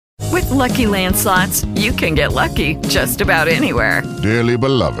Lucky Land Slots, you can get lucky just about anywhere. Dearly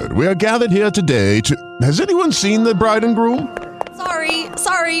beloved, we are gathered here today to... Has anyone seen the bride and groom?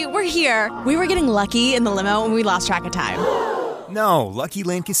 Sorry, we're here. We were getting lucky in the limo and we lost track of time. No, Lucky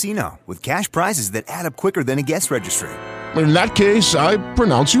Land Casino, with cash prizes that add up quicker than a guest registry. In that case, I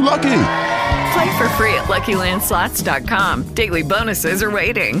pronounce you lucky. Play for free at LuckyLandSlots.com. Daily bonuses are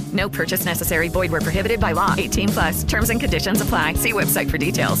waiting. No purchase necessary. Void where prohibited by law. 18+. Terms and conditions apply. See website for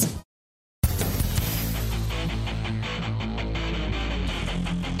details.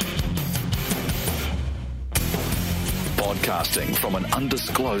 Broadcasting from an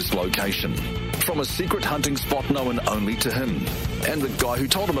undisclosed location, from a secret hunting spot known only to him, and the guy who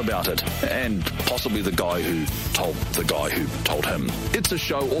told him about it, and possibly the guy who told him. It's a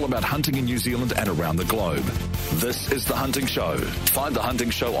show all about hunting in New Zealand and around the globe. This is The Hunting Show. Find The Hunting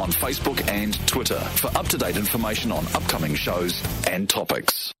Show on Facebook and Twitter for up-to-date information on upcoming shows and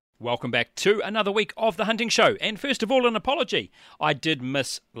topics. Welcome back to another week of The Hunting Show. And first of all, an apology. I did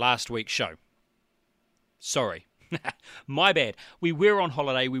miss last week's show. Sorry. My bad. We were on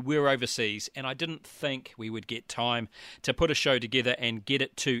holiday, we were overseas, and I didn't think we would get time to put a show together and get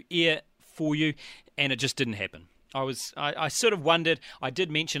it to air for you, and it just didn't happen. I sort of wondered. I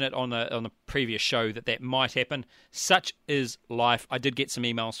did mention it on the previous show that might happen. Such is life. I did get some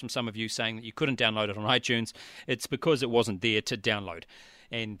emails from some of you saying that you couldn't download it on iTunes. It's because it wasn't there to download.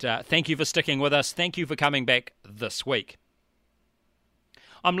 And thank you for sticking with us. Thank you for coming back this week.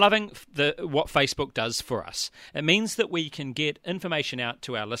 I'm loving what Facebook does for us. It means that we can get information out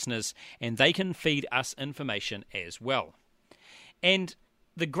to our listeners and they can feed us information as well. And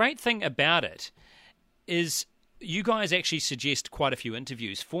the great thing about it is you guys actually suggest quite a few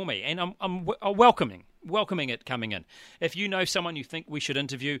interviews for me, and I'm welcoming it coming in. If you know someone you think we should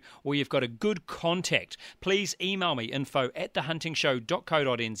interview, or you've got a good contact, please email me,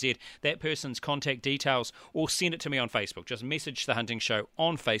 info@thehuntingshow.co.nz, that person's contact details, or send it to me on Facebook. Just message The Hunting Show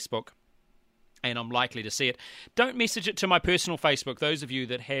on Facebook, and I'm likely to see it. Don't message it to my personal Facebook, those of you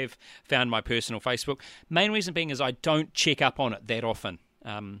that have found my personal Facebook. Main reason being is I don't check up on it that often.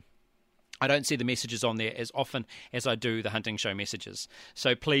 I don't see the messages on there as often as I do The Hunting Show messages.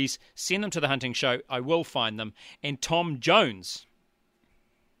 So please send them to The Hunting Show. I will find them. And Tom Jones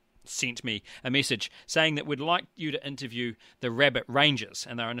sent me a message saying that we'd like you to interview the Rabbit Rangers,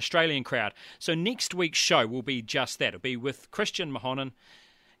 and they're an Australian crowd. So next week's show will be just that. It'll be with Christian Mahonen,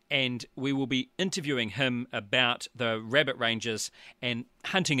 and we will be interviewing him about the Rabbit Rangers and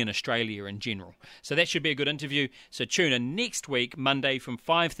hunting in Australia in general. So that should be a good interview. So tune in next week, Monday from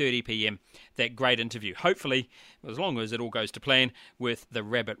 5:30 p.m, that great interview. Hopefully, as long as it all goes to plan, with the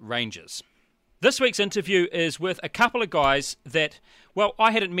Rabbit Rangers. This week's interview is with a couple of guys that, well,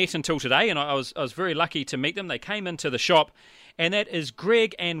 I hadn't met until today, and I was very lucky to meet them. They came into the shop, and that is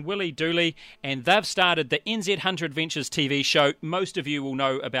Greg and Willie Duley, and they've started the NZ Hunter Adventures TV show. Most of you will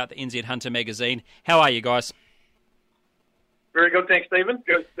know about the NZ Hunter magazine. How are you guys? Very good, thanks, Stephen.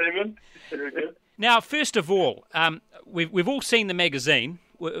 Good, Stephen. Very good. Now, first of all, we've all seen the magazine.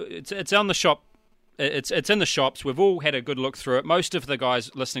 It's on the shop. It's in the shops. We've all had a good look through it. Most of the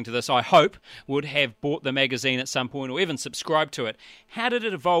guys listening to this, I hope, would have bought the magazine at some point or even subscribed to it. How did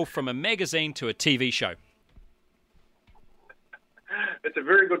it evolve from a magazine to a TV show? It's a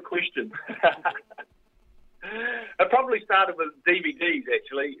very good question. It probably started with DVDs,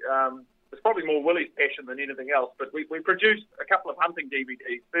 actually. It's probably more Willie's passion than anything else, but we produced a couple of hunting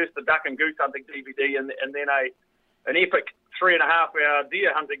DVDs. First, the duck and goose hunting DVD, and then an epic 3.5-hour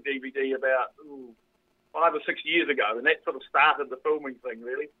deer hunting DVD about 5 or 6 years ago, and that sort of started the filming thing,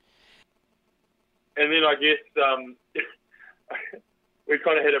 really. And then I guess we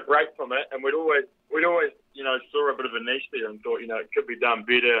kind of had a break from it, and we'd always saw a bit of a niche there and thought, it could be done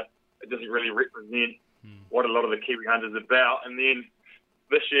better. It doesn't really represent what a lot of the Kiwi hunters are about. And then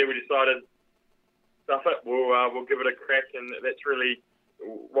this year we decided, stuff it, we'll give it a crack, and that's really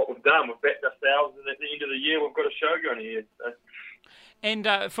what we've done. We've backed ourselves, and at the end of the year we've got a show going here. So. And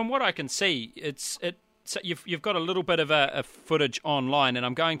from what I can see, you've got a little bit of a footage online, and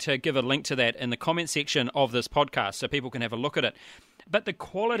I'm going to give a link to that in the comment section of this podcast so people can have a look at it. But the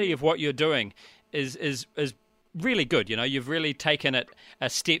quality of what you're doing is really good. You've really taken it a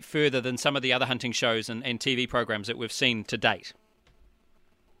step further than some of the other hunting shows and TV programs that we've seen to date.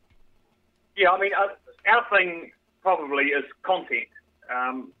 Yeah, I mean, our thing probably is content.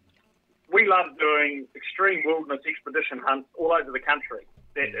 We love doing extreme wilderness expedition hunts all over the country.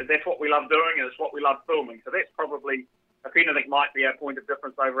 That's what we love doing, and it's what we love filming. So that's probably, if anything, might be our point of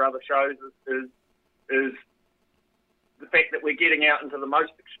difference over other shows is the fact that we're getting out into the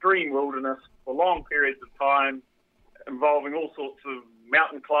most extreme wilderness for long periods of time, involving all sorts of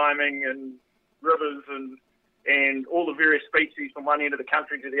mountain climbing and rivers and all the various species from one end of the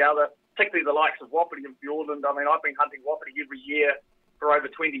country to the other, particularly the likes of wapiti and fiordland. I mean, I've been hunting wapiti every year for over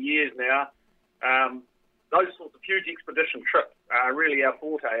 20 years now. Those sorts of huge expedition trips are really our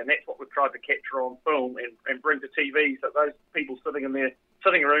forte, and that's what we've tried to capture on film and bring to TV, so those people sitting in their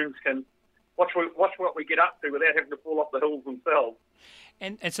sitting rooms can watch what we get up to without having to fall off the hills themselves.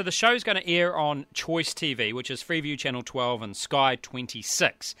 And so the show's going to air on Choice TV, which is Freeview Channel 12 and Sky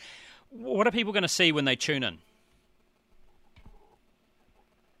 26. What are people going to see when they tune in?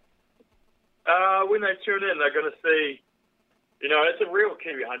 When they tune in, they're going to see, it's a real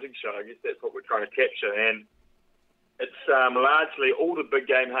Kiwi hunting show. I guess that's what we're trying to capture. And it's largely all the big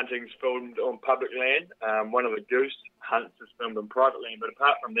game hunting's filmed on public land. One of the goose hunts is filmed on private land. But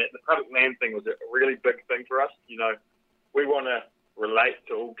apart from that, the public land thing was a really big thing for us. We want to relate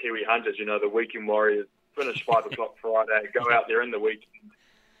to all Kiwi hunters. The weekend warriors, finish 5 o'clock Friday, go out there in the weekend,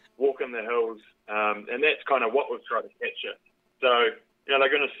 walk in the hills. And that's kind of what we've tried to capture. So, they're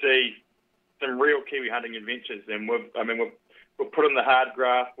going to see some real Kiwi hunting adventures. And we've put in the hard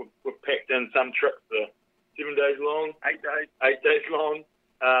graft. We've packed in some trips for 7 days long, 8 days long,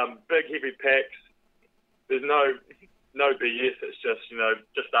 big heavy packs. There's no BS. It's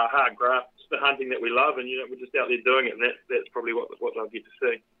just our hard graft, just the hunting that we love, and we're just out there doing it, and that's probably what they'll get to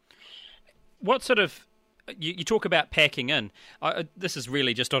see. What sort of you talk about packing in. This is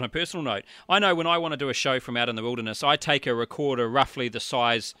really just on a personal note. I know when I want to do a show from out in the wilderness, I take a recorder roughly the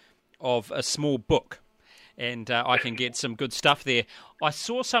size of a small book, and I can get some good stuff there. I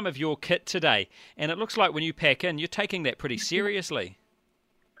saw some of your kit today, and it looks like when you pack in, you're taking that pretty seriously.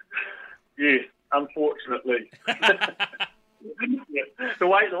 Yes, unfortunately. The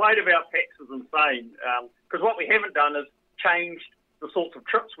weight of our packs is insane, because what we haven't done is changed the sorts of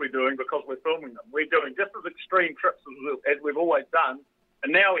trips we're doing because we're filming them. We're doing just as extreme trips as we've always done,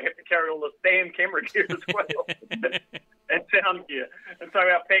 and now we have to carry all this damn camera gear as well and sound gear. And so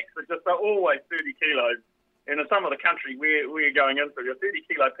our packs are always 30 kilos. And in some of the country we're going into, a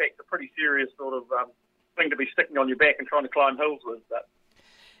 30-kilo pack's a pretty serious sort of thing to be sticking on your back and trying to climb hills with. But.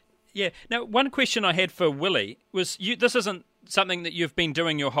 Yeah. Now, one question I had for Willie was, this isn't something that you've been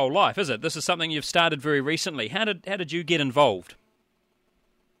doing your whole life, is it? This is something you've started very recently. How did you get involved?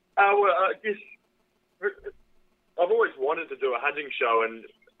 Well, I guess I've always wanted to do a hunting show, and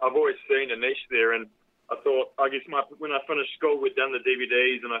I've always seen a niche there. And I thought, when I finished school, we'd done the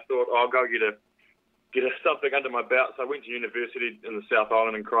DVDs, and I thought, I'll go get something under my belt. So I went to university in the South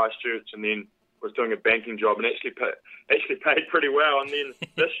Island in Christchurch, and then was doing a banking job, and actually paid pretty well. And then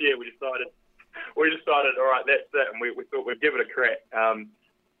this year we decided, all right, that's it, and we thought we'd give it a crack.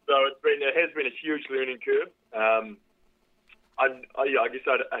 So it has been a huge learning curve. I guess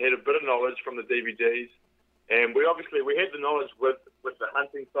I had a bit of knowledge from the DVDs, and we had the knowledge with the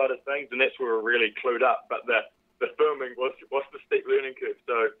hunting side of things, and that's where we're really clued up. But the filming was the steep learning curve.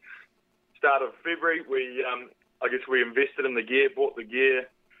 So start of February, we invested in the gear, bought the gear,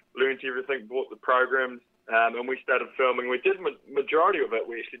 learned everything, bought the programs, and we started filming. We did majority of it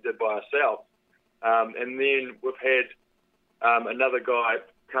we actually did by ourselves, and then we've had another guy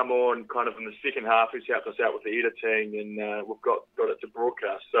come on kind of in the second half who's helped us out with the editing, and we've got it to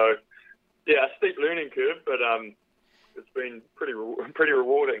broadcast. So yeah, a steep learning curve, but it's been pretty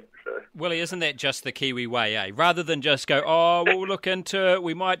rewarding. So. Willie, isn't that just the Kiwi way, eh? Rather than just go, we'll look into it,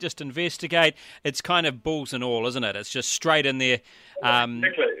 we might just investigate, it's kind of balls and all, isn't it? It's just straight in there,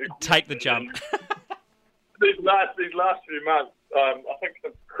 exactly. Take the jump. These last few months, I think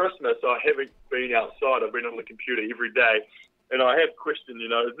since Christmas, I haven't been outside. I've been on the computer every day, and I have questioned,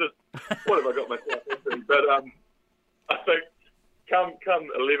 what have I got myself into? But I think come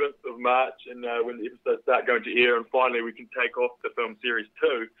 11th of March, and when the episodes start going to air, and finally we can take off to film Series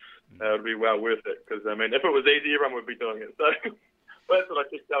 2, it'll be well worth it. Because, if it was easy, everyone would be doing it. So that's what I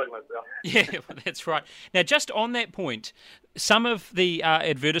keep telling myself. Yeah, well, that's right. Now, just on that point, some of the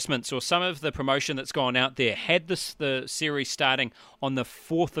advertisements or some of the promotion that's gone out there had the series starting on the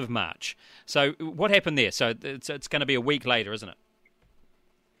 4th of March. So what happened there? So it's going to be a week later, isn't it?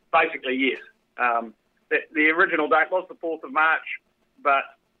 Basically, yes. The original date was the 4th of March, but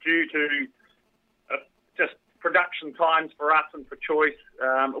due to just production times for us and for Choice,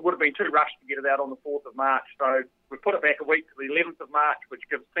 it would have been too rushed to get it out on the 4th of March. So we put it back a week to the 11th of March, which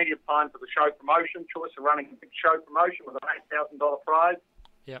gives plenty of time for the show promotion. Choice are running a big show promotion with an $8,000 prize.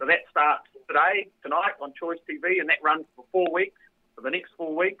 Yep. So that starts tonight on Choice TV, and that runs for 4 weeks, for the next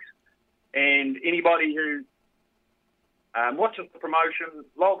 4 weeks. And anybody who watches the promotion,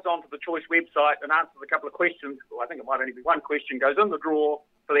 logs onto the Choice website and answers a couple of questions, well, I think it might only be one question, goes in the draw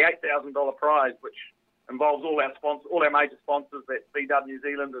for the $8,000 prize, which involves all our sponsors, all our major sponsors. That's VW New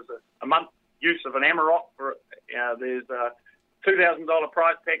Zealand. There's a month use of an Amarok. There's a $2,000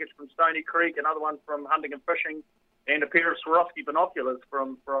 prize package from Stony Creek, another one from Hunting and Fishing, and a pair of Swarovski binoculars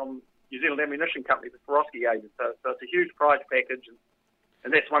from New Zealand Ammunition Company, the Swarovski agent. So it's a huge prize package,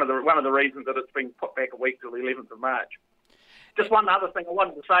 and that's one of the reasons that it's been put back a week till the 11th of March. Just one other thing I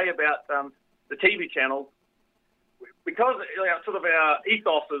wanted to say about the TV channels, because sort of our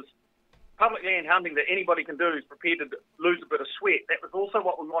ethos is public land hunting that anybody can do is prepared to lose a bit of sweat. That was also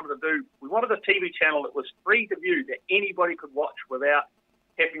what we wanted to do. We wanted a TV channel that was free to view, that anybody could watch without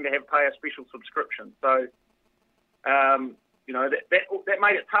having to pay a special subscription. So, that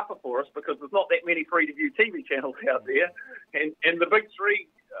made it tougher for us because there's not that many free to view TV channels out there, and the big three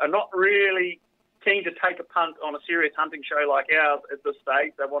are not really keen to take a punt on a serious hunting show like ours at this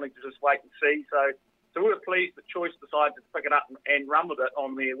stage. They're wanting to just wait and see. So we were pleased that Choice decided to pick it up and run with it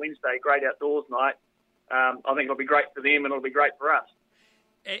on their Wednesday Great Outdoors night. I think it'll be great for them and it'll be great for us.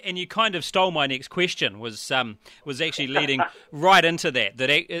 And you kind of stole my next question, was actually leading right into that. That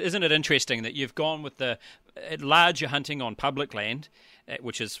isn't it interesting that you've gone with the larger hunting on public land,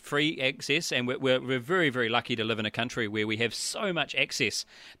 which is free access, and we're very, very lucky to live in a country where we have so much access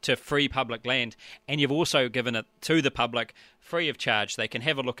to free public land, and you've also given it to the public free of charge. They can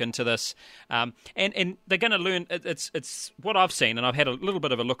have a look into this, and they're going to learn. It's what I've seen, and I've had a little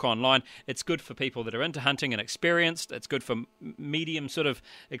bit of a look online. It's good for people that are into hunting and experienced. It's good for medium sort of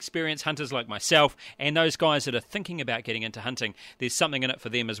experienced hunters like myself, and those guys that are thinking about getting into hunting. There's something in it for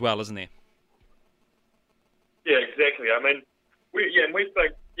them as well, isn't there? Yeah, exactly. I mean, we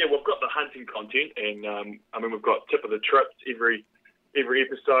think we've got the hunting content, and we've got tip of the trips every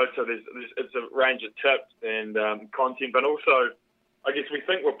episode. So it's a range of tips and content, but also I guess we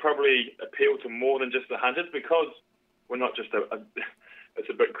think we'll probably appeal to more than just the hunters because we're not just it's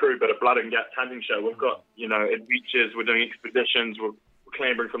a bit crude, but a blood and guts hunting show. We've got adventures. We're doing expeditions. We're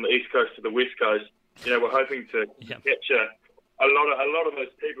clambering from the east coast to the west coast. We're hoping to capture a lot of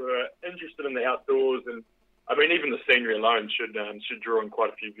those people who are interested in the outdoors, and I mean, even the scenery alone should draw in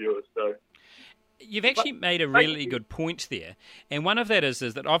quite a few viewers. So you've actually made a really good point there, and one of that is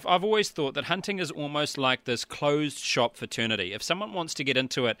that I've always thought that hunting is almost like this closed shop fraternity. If someone wants to get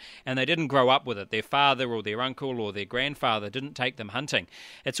into it and they didn't grow up with it, their father or their uncle or their grandfather didn't take them hunting,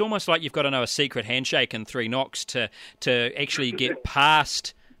 it's almost like you've got to know a secret handshake and 3 knocks to actually get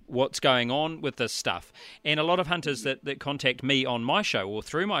past what's going on with this stuff. And a lot of hunters that contact me on my show or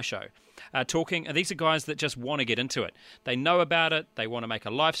through my show are talking, and these are guys that just want to get into it. They know about it, they want to make a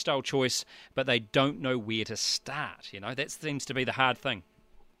lifestyle choice, but they don't know where to start. That seems to be the hard thing.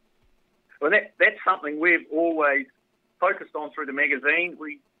 Well, that's something we've always focused on through the magazine.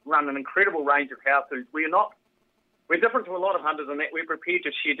 We run an incredible range of how-tos. We're different to a lot of hunters in that we're prepared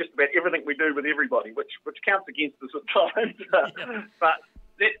to share just about everything we do with everybody, which counts against us at times. Yeah. But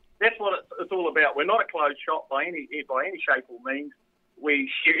that's what it's all about. We're not a closed shop by any shape or means.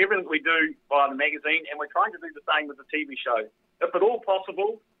 We share everything we do via the magazine, and we're trying to do the same with the TV show. If at all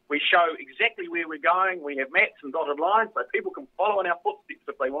possible, we show exactly where we're going. We have maps and dotted lines so people can follow in our footsteps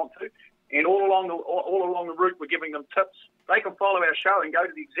if they want to. And all along the route, we're giving them tips. They can follow our show and go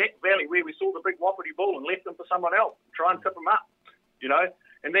to the exact valley where we saw the big wapiti bull and left them for someone else. Try and tip them up,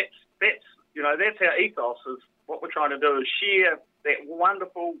 And that's our ethos. Is what we're trying to do is share that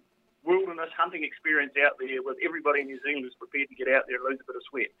wonderful wilderness hunting experience out there with everybody in New Zealand who's prepared to get out there and lose a bit of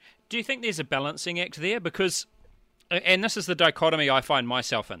sweat. Do you think there's a balancing act there? Because, and this is the dichotomy I find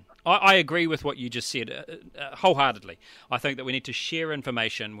myself in. I agree with what you just said wholeheartedly. I think that we need to share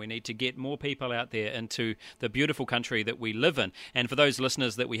information. We need to get more people out there into the beautiful country that we live in. And for those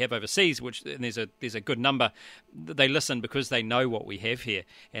listeners that we have overseas, and there's a good number, they listen because they know what we have here,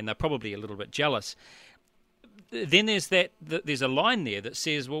 and they're probably a little bit jealous. Then there's a line there that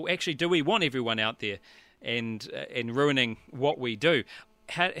says, well, actually, do we want everyone out there and ruining what we do?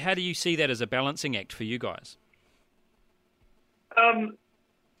 How do you see that as a balancing act for you guys?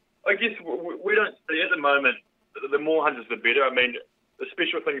 I guess we don't see at the moment, the more hunters the better. I mean, the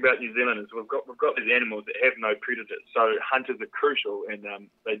special thing about New Zealand is we've got these animals that have no predators, so hunters are crucial, and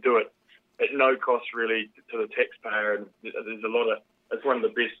they do it at no cost really to the taxpayer, and there's a lot of. It's one of the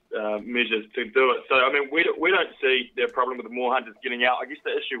best measures to do it. So, I mean, we don't see the problem with the more hunters getting out. I guess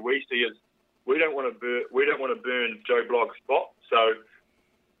the issue we see is we don't want to burn Joe Blogg's spot. So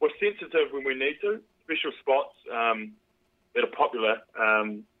we're sensitive when we need to. Special spots that are popular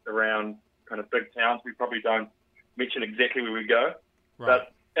around kind of big towns, we probably don't mention exactly where we go. Right.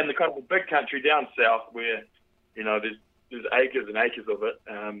 But in the kind of big country down south where, there's acres and acres of it,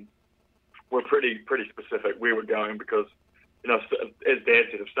 we're pretty specific where we're going because, as Dad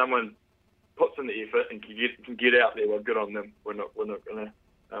said, if someone puts in the effort and can get out there, well, good on them. We're not going to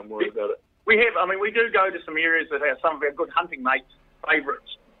worry about it. We do go to some areas that have some of our good hunting mates'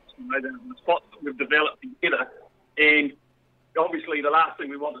 favourites, the spots that we've developed together. And obviously the last thing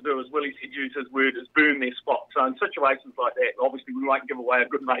we want to do, as Willie said, use his word, is burn their spot. So in situations like that, obviously we won't give away a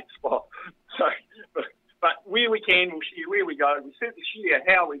good mate's spot. So, but where we can, we'll share where we go. We certainly share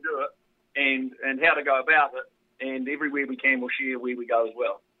how we do it and how to go about it. And everywhere we can, we'll share where we go as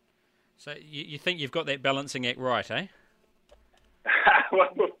well. So you think you've got that balancing act right, eh? Well,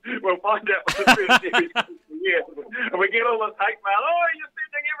 we'll find out with the first series. Yeah, and we get all this hate mail. Oh, you're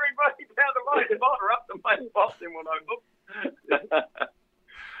sending everybody down the main spot or up the main spot, then we'll know.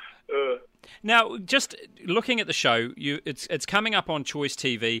 Now, just looking at the show, it's coming up on Choice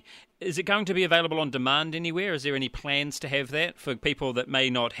TV. Is it going to be available on demand anywhere? Is there any plans to have that for people that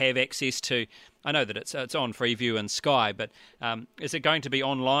may not have access to? I know that it's on Freeview and Sky, but is it going to be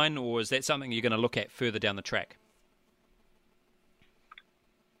online, or is that something you're going to look at further down the track?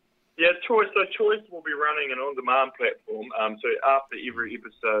 Yeah, Choice will be running an on-demand platform. So after every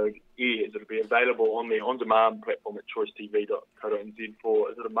episode airs, it'll be available on the on-demand platform at choicetv.co.nz for,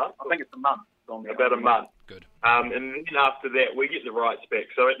 is it a month? I think it's a month. About a month. Good. And then after that, we get the rights back.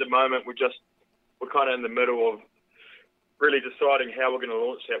 So at the moment, we're kind of in the middle of really deciding how we're going to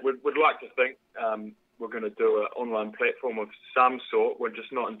launch that. We'd like to think we're going to do an online platform of some sort. We're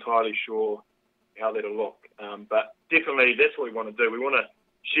just not entirely sure how that'll look. But definitely, that's what we want to do. We want to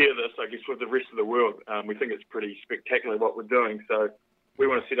share this, I guess, with the rest of the world. We think it's pretty spectacular what we're doing, so we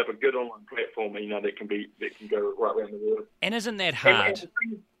want to set up a good online platform, that can go right around the world. And isn't that hard?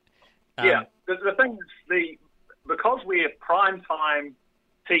 The thing is, because we're prime time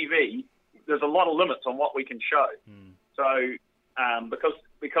TV, there's a lot of limits on what we can show. So because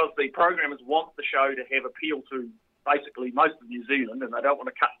the programmers want the show to have appeal to basically most of New Zealand, and they don't want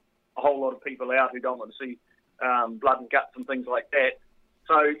to cut a whole lot of people out who don't want to see blood and guts and things like that.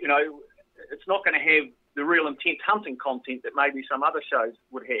 So, it's not going to have the real intense hunting content that maybe some other shows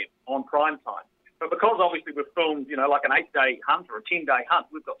would have on prime time. But because obviously we've filmed, like an 8-day hunt or a 10-day hunt,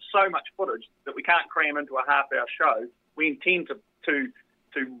 we've got so much footage that we can't cram into a half-hour show. We intend to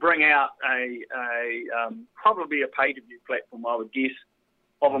bring out a probably a pay-per-view platform, I would guess,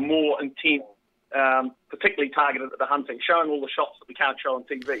 of a more intense, particularly targeted at the hunting, showing all the shots that we can't show on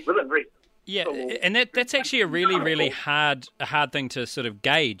TV within reason. Yeah, and that's actually a really hard thing to sort of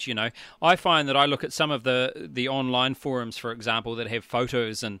gauge, I find that I look at some of the online forums, for example, that have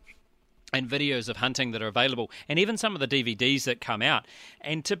photos and videos of hunting that are available, and even some of the DVDs that come out.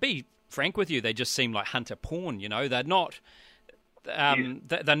 And to be frank with you, they just seem like hunter porn, They're not...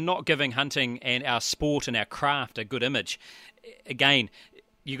 They're not giving hunting and our sport and our craft a good image. Again,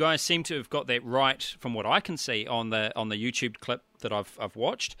 you guys seem to have got that right from what I can see on the YouTube clip that I've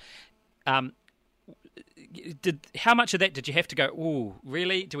watched. How much of that did you have to go, ooh,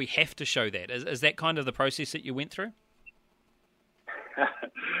 really? Do we have to show that? Is that kind of the process that you went through?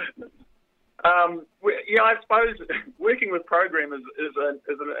 I suppose working with programmers is an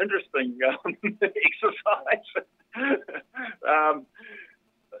interesting exercise.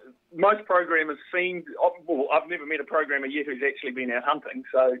 Most programmers I've never met a programmer yet who's actually been out hunting.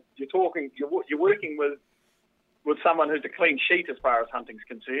 So you're working with someone who's a clean sheet as far as hunting's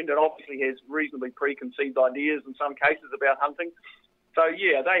concerned, and obviously has reasonably preconceived ideas in some cases about hunting. So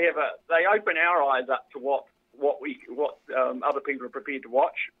yeah, they open our eyes up to what other people are prepared to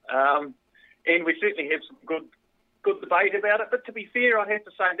watch, and we certainly have some good debate about it. But to be fair, I have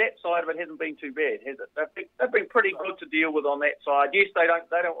to say that side of it hasn't been too bad, has it? They've been pretty good to deal with on that side. Yes, they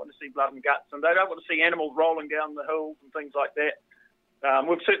don't want to see blood and guts, and they don't want to see animals rolling down the hills and things like that.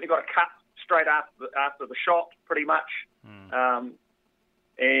 We've certainly got a cut straight after the shot, pretty much. And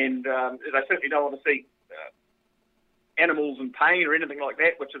they certainly don't want to see animals in pain or anything like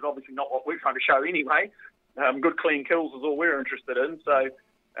that, which is obviously not what we're trying to show anyway. Good, clean kills is all we're interested in. So,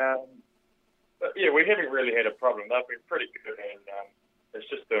 but yeah, we haven't really had a problem. They've been pretty good, and it's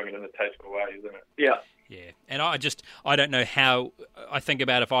just doing it in a tasteful way, isn't it? Yeah. Yeah, and I don't know how I think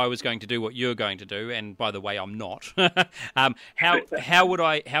about if I was going to do what you're going to do, and by the way, I'm not. How would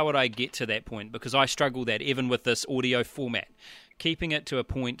I get to that point? Because I struggle that even with this audio format, keeping it to a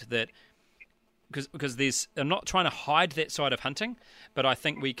point that because I'm not trying to hide that side of hunting, but I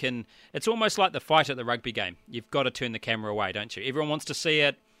think we can. It's almost like the fight at the rugby game. You've got to turn the camera away, don't you? Everyone wants to see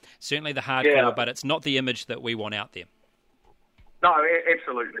it. Certainly the hardcore, but it's not the image that we want out there. No,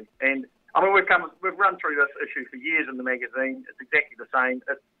 absolutely, and. I mean, we've run through this issue for years in the magazine. It's exactly the same.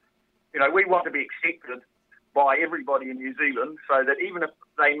 We want to be accepted by everybody in New Zealand, so that even if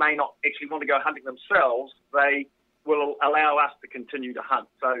they may not actually want to go hunting themselves, they will allow us to continue to hunt.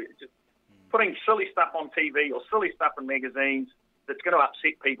 So putting silly stuff on TV or silly stuff in magazines that's going to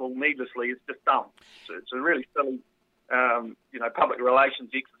upset people needlessly is just dumb. So it's a really silly, public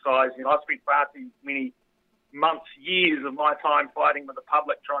relations exercise. I've spent far too many months, years of my time fighting with the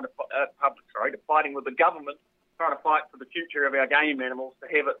public, fighting with the government, trying to fight for the future of our game animals, to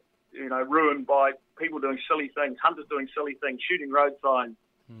have it, ruined by people doing silly things, hunters doing silly things, shooting road signs,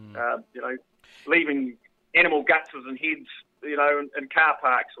 leaving animal gutses and heads, in car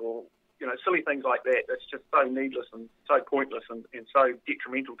parks, or silly things like that. That's just so needless and so pointless and so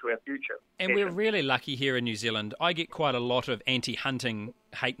detrimental to our future. And we're really lucky here in New Zealand. I get quite a lot of anti-hunting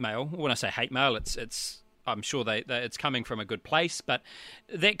hate mail. When I say hate mail, it's I'm sure it's coming from a good place, but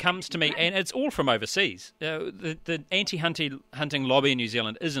that comes to me, and it's all from overseas. The anti-hunting lobby in New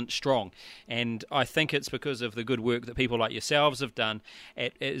Zealand isn't strong, and I think it's because of the good work that people like yourselves have done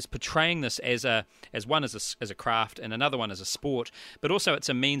at is portraying this as a craft, and another one as a sport, but also it's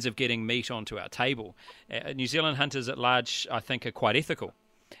a means of getting meat onto our table. New Zealand hunters at large, I think, are quite ethical,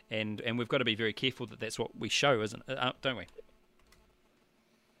 and we've got to be very careful that that's what we show, don't we?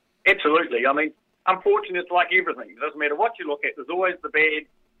 Absolutely. I mean, unfortunately, it's like everything. It doesn't matter what you look at. There's always the bad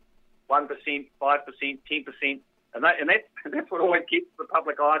 1%, 5%, 10%, and that's what always gets the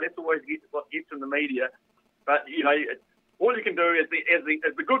public eye. That's always what gets in the media. But all you can do as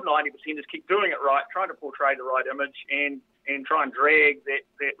the good 90% is keep doing it right, trying to portray the right image, and try and drag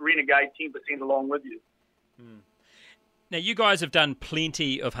that renegade 10% along with you. Now, you guys have done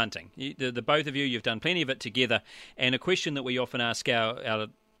plenty of hunting. The both of you've done plenty of it together. And a question that we often ask our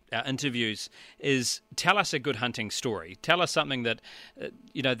interviews is, tell us a good hunting story. Tell us something that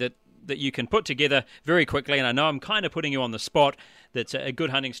that you can put together very quickly, and I know I'm kind of putting you on the spot, that's a good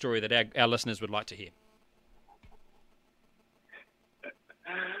hunting story that our listeners would like to hear.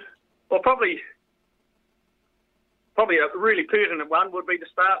 Well, probably a really pertinent one would be to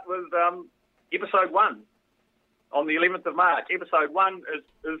start with episode 1 on the 11th of March. Episode 1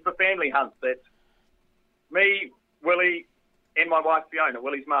 is the family hunt. That's me, Willie, and my wife Fiona,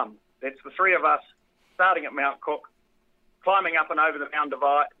 Willie's mum. That's the three of us starting at Mount Cook, climbing up and over the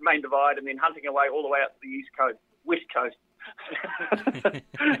main divide, and then hunting away all the way up to the west coast.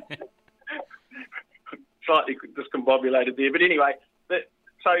 Slightly discombobulated there, but anyway.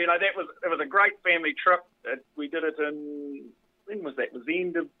 It was a great family trip. We did it in, when was that? It was the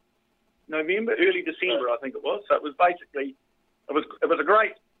end of November, early December, I think it was. So it was basically, it was a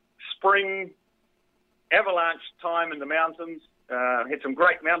great spring avalanche time in the mountains. Had some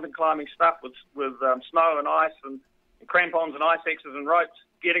great mountain climbing stuff with snow and ice and crampons and ice axes and ropes,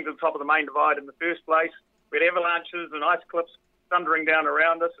 getting to the top of the main divide in the first place. We had avalanches and ice cliffs thundering down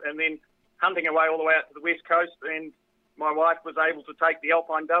around us, and then hunting away all the way out to the west coast. And my wife was able to take the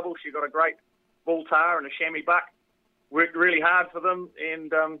Alpine double. She got a great bull tar and a chamois buck. Worked really hard for them,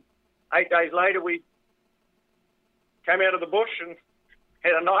 and 8 days later we came out of the bush and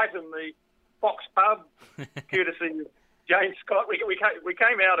had a night in the Fox pub, courtesy of James Scott. We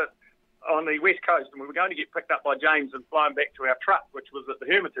came out on the west coast, and we were going to get picked up by James and flown back to our truck, which was at the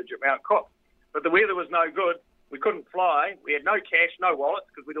Hermitage at Mount Cook. But the weather was no good. We couldn't fly. We had no cash, no wallets,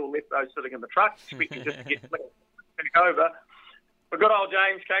 because we'd all left those sitting in the truck, expecting just to get back over. But good old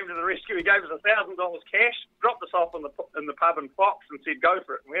James came to the rescue. He gave us $1,000 cash, dropped us off in the pub in Fox, and said, "Go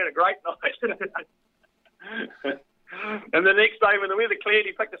for it." And we had a great night. And the next day, when the weather cleared,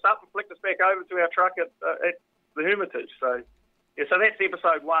 he picked us up and flicked us back over to our truck at the Hermitage. So, yeah, so that's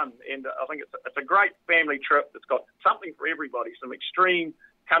episode 1, and I think it's a great family trip. It's got something for everybody, some extreme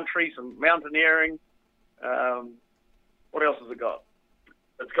country, some mountaineering. What else has it got?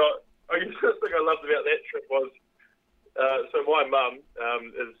 It's got, I guess the thing I loved about that trip was, so my mum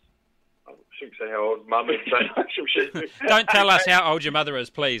is, I shouldn't say how old mum is, but don't tell us how old your mother is,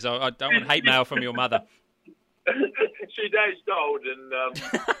 please. I don't want hate mail from your mother. She's aged old, and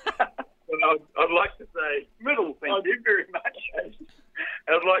I'd like to say, middle, thank you very much.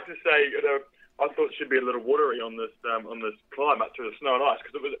 I'd like to say, I thought she'd be a little watery on this climb up through the snow and ice,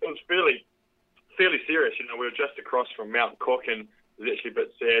 because it was fairly serious. We were just across from Mount Cook, and it was actually a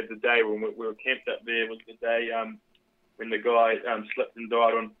bit sad. The day when we were camped up there was the day when the guy slipped and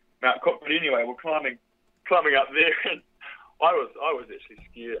died on Mount Cook. But anyway, we're climbing up there, and I was actually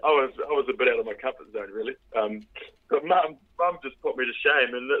scared. I was a bit out of my comfort zone, really. But Mum just put me to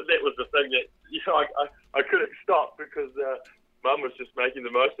shame, and that was the thing that I couldn't stop, because Mum was just making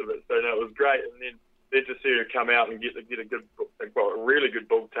the most of it. So it was great, and then to see her come out and get a really good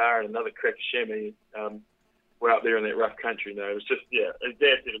bull tar and another crack of chamois. We're out there in that rough country. It was just, as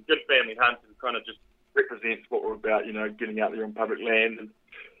Dad said, a good family hunt, and kind of just represents what we're about. Getting out there on public land and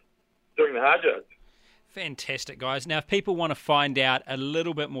doing the hard yards. Fantastic, guys. Now, if people want to find out a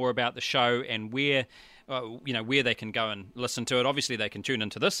little bit more about the show and where they can go and listen to it, obviously they can tune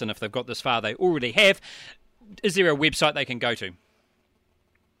into this, and if they've got this far, they already have. Is there a website they can go to?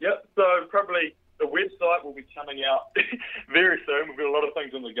 Yep, so probably the website will be coming out very soon. We've got a lot of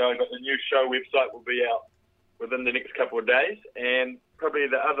things on the go, but the new show website will be out within the next couple of days. And probably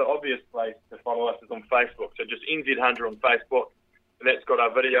the other obvious place to follow us is on Facebook. So just NZ Hunter on Facebook. And that's got our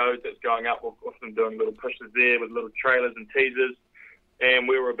videos that's going up. We're often doing little pushes there with little trailers and teasers. And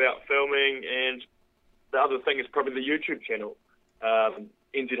we were about filming. And the other thing is probably the YouTube channel,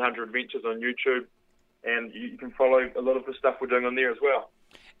 NZ Hunter Adventures on YouTube. And you can follow a lot of the stuff we're doing on there as well.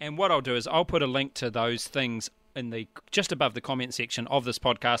 And what I'll do is I'll put a link to those things in the just above the comment section of this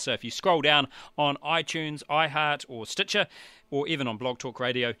podcast. So if you scroll down on iTunes, iHeart or Stitcher, or even on Blog Talk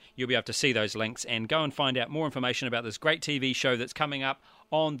Radio, you'll be able to see those links and go and find out more information about this great TV show that's coming up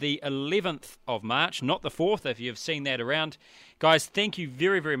on the 11th of March, not the 4th, if you've seen that around. Guys, thank you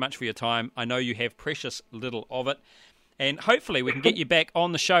very, very much for your time. I know you have precious little of it. And hopefully we can get you back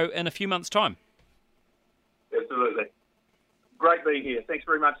on the show in a few months' time. Absolutely. Great being here. Thanks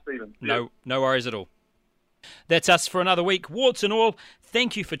very much, Stephen. No worries at all. That's us for another week, warts and all.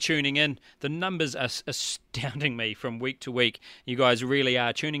 Thank you for tuning in. The numbers are astounding me from week to week. You guys really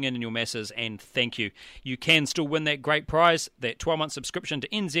are tuning in your masses, and thank you. You can still win that great prize, that 12-month subscription to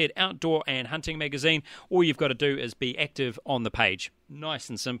NZ Outdoor and Hunting Magazine. All you've got to do is be active on the page. Nice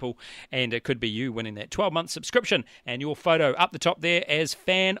and simple, and it could be you winning that 12-month subscription and your photo up the top there as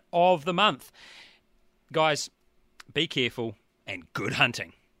Fan of the Month. Guys, be careful and good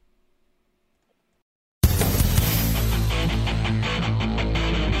hunting.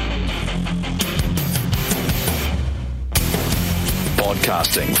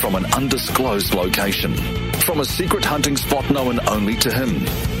 Broadcasting from an undisclosed location, from a secret hunting spot known only to him,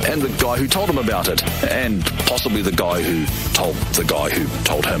 and the guy who told him about it, and possibly the guy who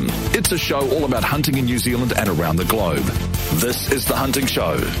told him. It's a show all about hunting in New Zealand and around the globe. This is The Hunting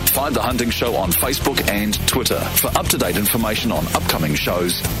Show. Find The Hunting Show on Facebook and Twitter for up-to-date information on upcoming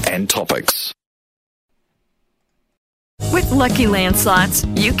shows and topics. With Lucky Land Slots,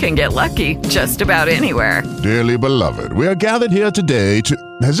 you can get lucky just about anywhere. Dearly beloved, we are gathered here today to...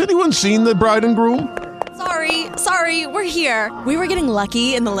 Has anyone seen the bride and groom? Sorry, we're here. We were getting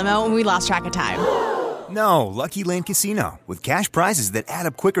lucky in the limo and we lost track of time. No, Lucky Land Casino, with cash prizes that add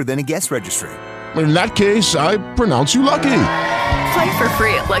up quicker than a guest registry. In that case, I pronounce you lucky. Play for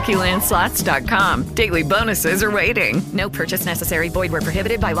free at LuckyLandSlots.com. Daily bonuses are waiting. No purchase necessary. Void where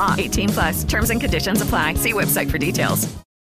prohibited by law. 18+. Terms and conditions apply. See website for details.